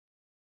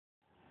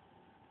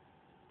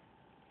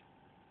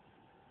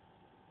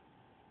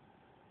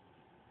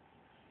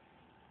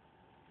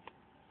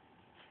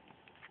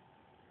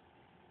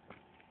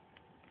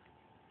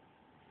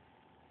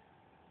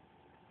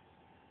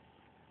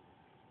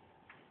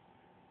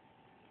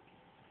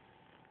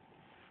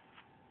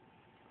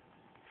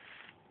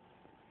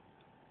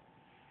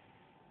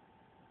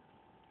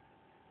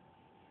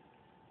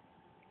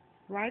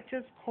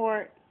Righteous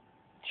court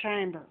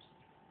chambers.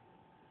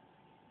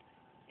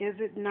 Is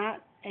it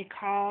not a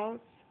cause?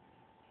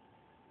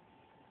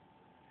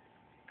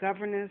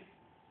 Governess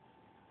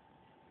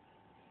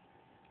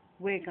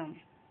Whigham.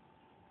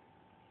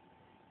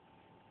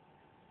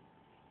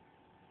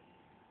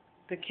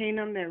 The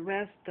kingdom that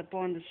rests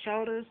upon the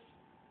shoulders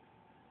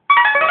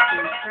of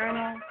the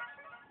eternal,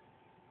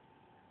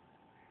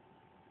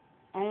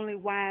 only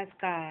wise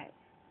God,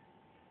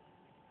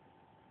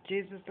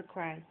 Jesus the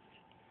Christ.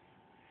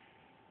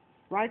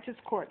 Righteous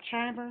court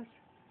chambers,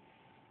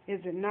 is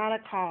it not a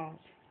cause?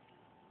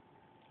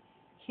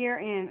 Here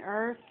in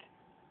earth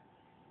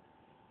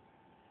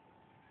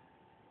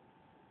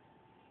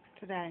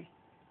today,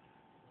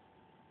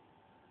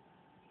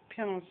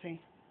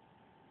 penalty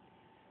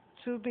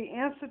to be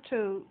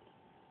instituted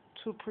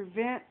to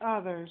prevent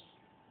others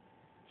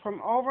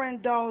from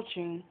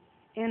overindulging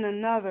in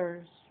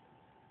another's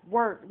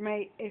work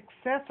made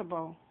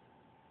accessible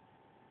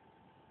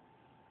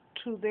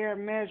to their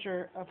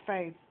measure of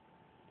faith,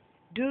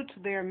 due to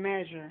their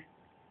measure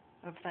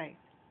of faith.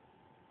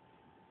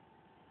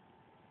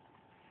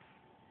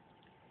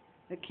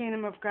 The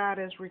kingdom of God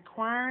is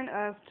requiring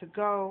us to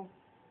go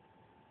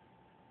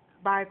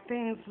by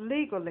things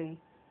legally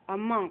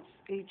amongst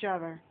each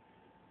other,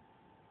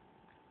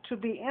 to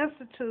be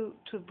instituted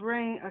to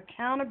bring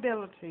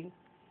accountability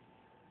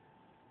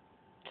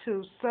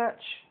to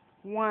such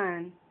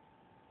one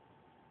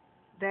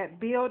that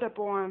build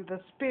upon the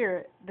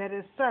spirit that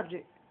is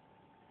subject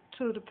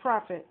to the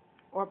prophet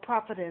or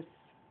prophetess.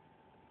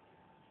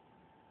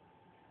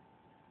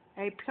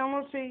 A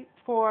penalty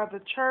for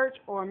the church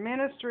or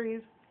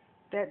ministries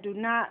that do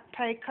not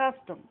pay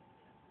custom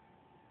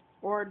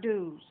or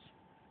dues.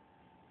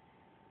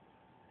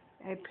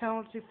 A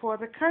penalty for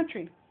the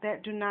country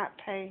that do not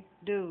pay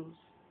dues.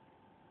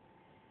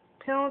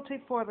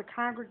 Penalty for the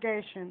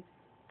congregation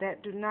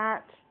that do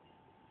not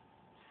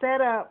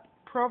set up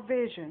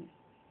provision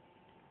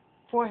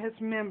for his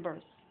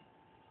members.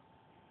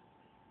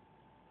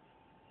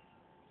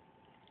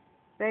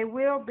 There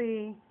will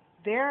be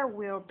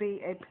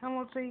a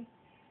penalty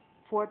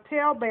for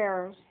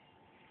talebearers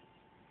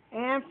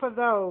and for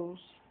those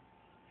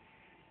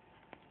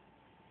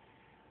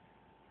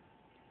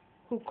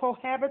who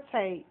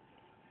cohabitate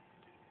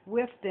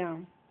with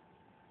them.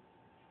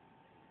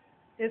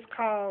 It's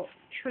called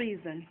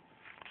treason.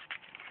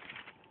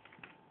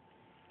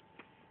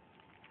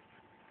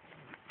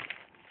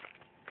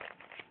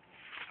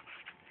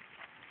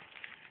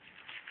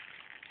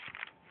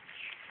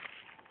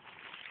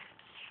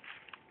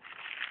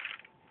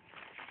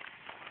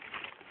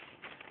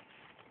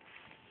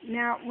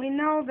 Now, we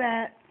know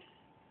that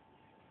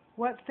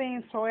what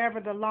things soever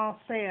the law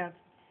saith,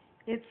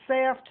 it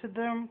saith to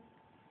them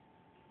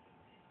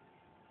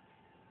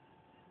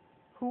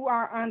who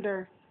are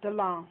under the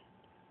law,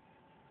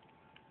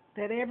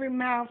 that every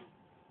mouth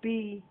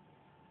may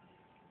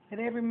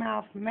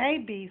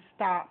be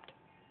stopped,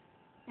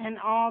 and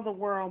all the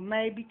world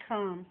may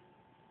become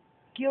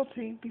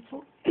guilty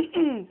before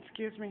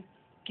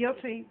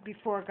guilty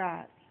before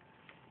God.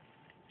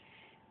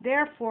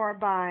 Therefore,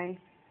 by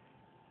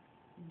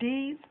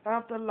deeds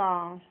of the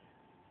law,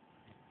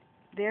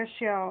 there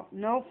shall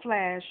no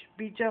flesh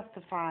be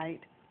justified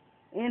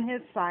in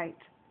his sight,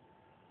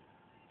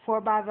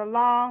 for by the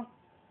law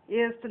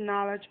is the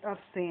knowledge of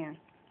sin.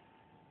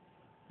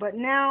 But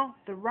now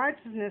the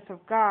righteousness of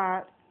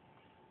God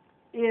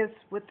is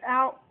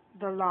without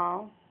the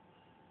law,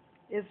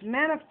 is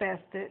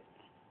manifested,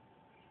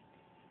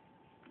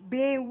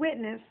 being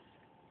witnessed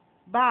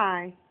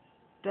by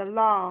the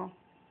law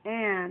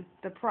and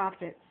the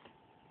prophets,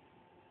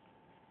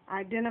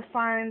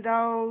 identifying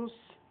those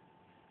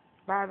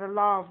by the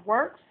law of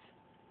works,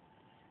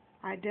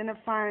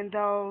 identifying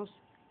those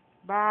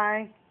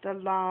by the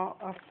law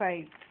of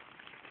faith.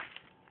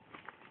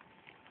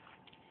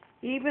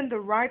 Even the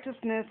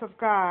righteousness of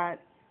God,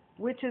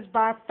 which is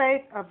by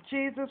faith of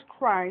Jesus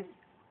Christ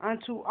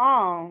unto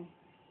all,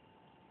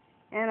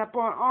 and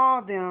upon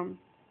all them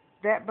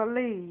that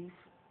believe,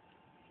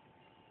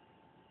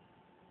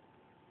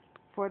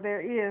 for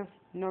there is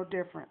no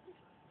difference.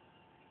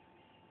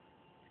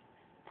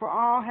 For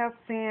all have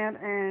sinned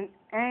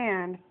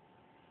and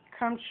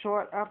come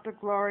short of the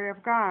glory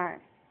of God,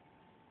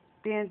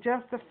 being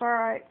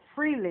justified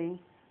freely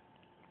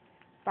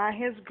by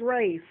his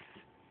grace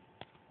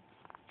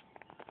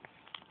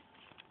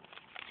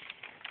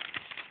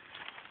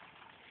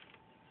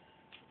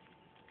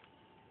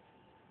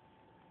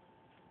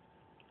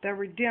the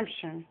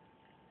redemption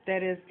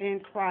that is in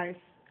Christ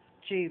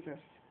Jesus.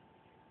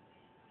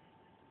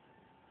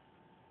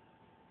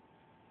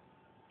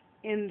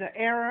 In the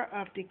era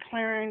of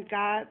declaring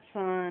God's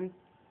Son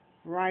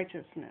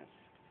righteousness.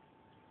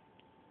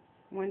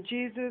 When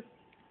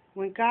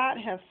God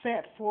has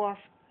set forth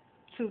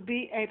to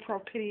be a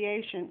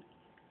propitiation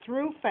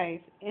through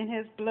faith in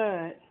his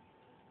blood,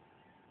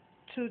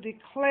 to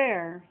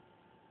declare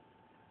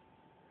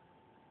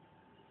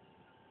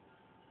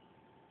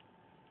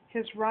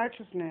his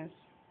righteousness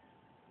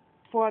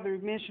for the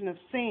remission of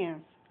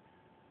sins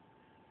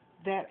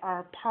that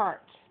are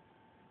part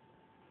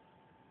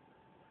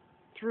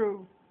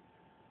through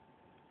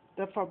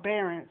the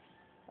forbearance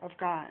of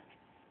God.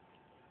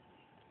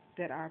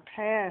 That are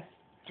passed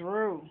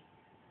through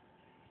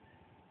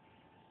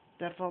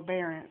the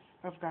forbearance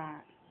of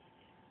God.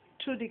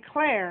 To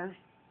declare,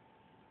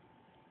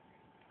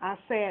 I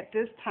say at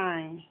this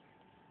time,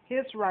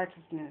 his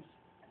righteousness,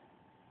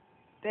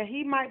 that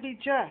he might be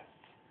just,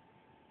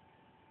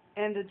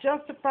 and the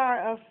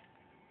justifier of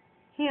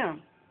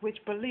him which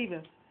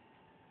believeth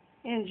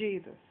in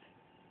Jesus.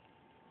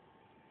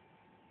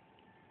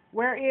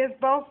 Where is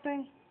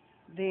boasting?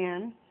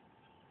 Then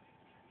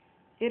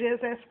it is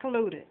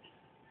excluded.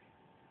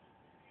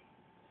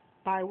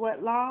 By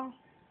what law?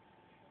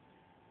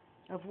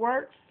 Of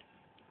works?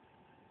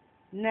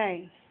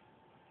 Nay,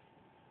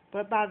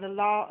 but by the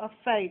law of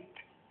faith.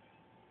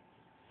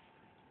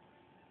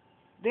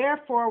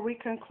 Therefore we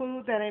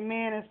conclude that a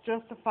man is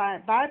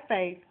justified by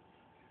faith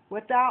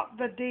without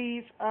the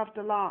deeds of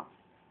the law.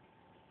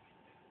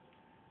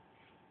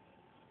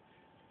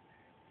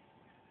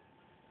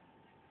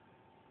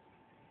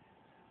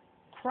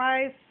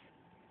 Christ's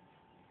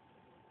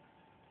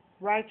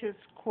righteous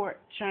court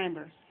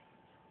chambers.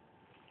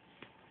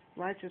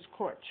 Righteous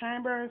court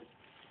chambers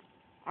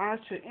are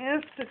to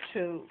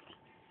institute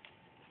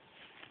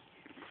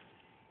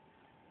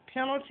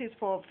penalties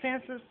for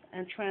offenses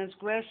and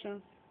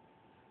transgressions,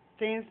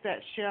 things that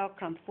shall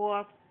come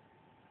forth.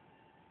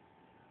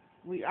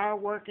 We are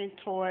working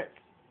towards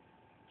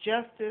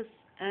justice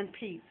and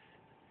peace.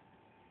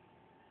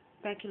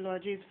 Thank you,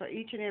 Lord Jesus, for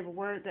each and every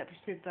word that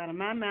proceeds out of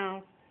my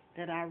mouth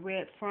that I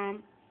read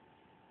from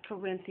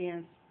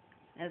Corinthians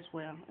as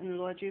well. In the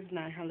Lord Jesus'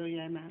 name,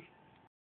 hallelujah, amen.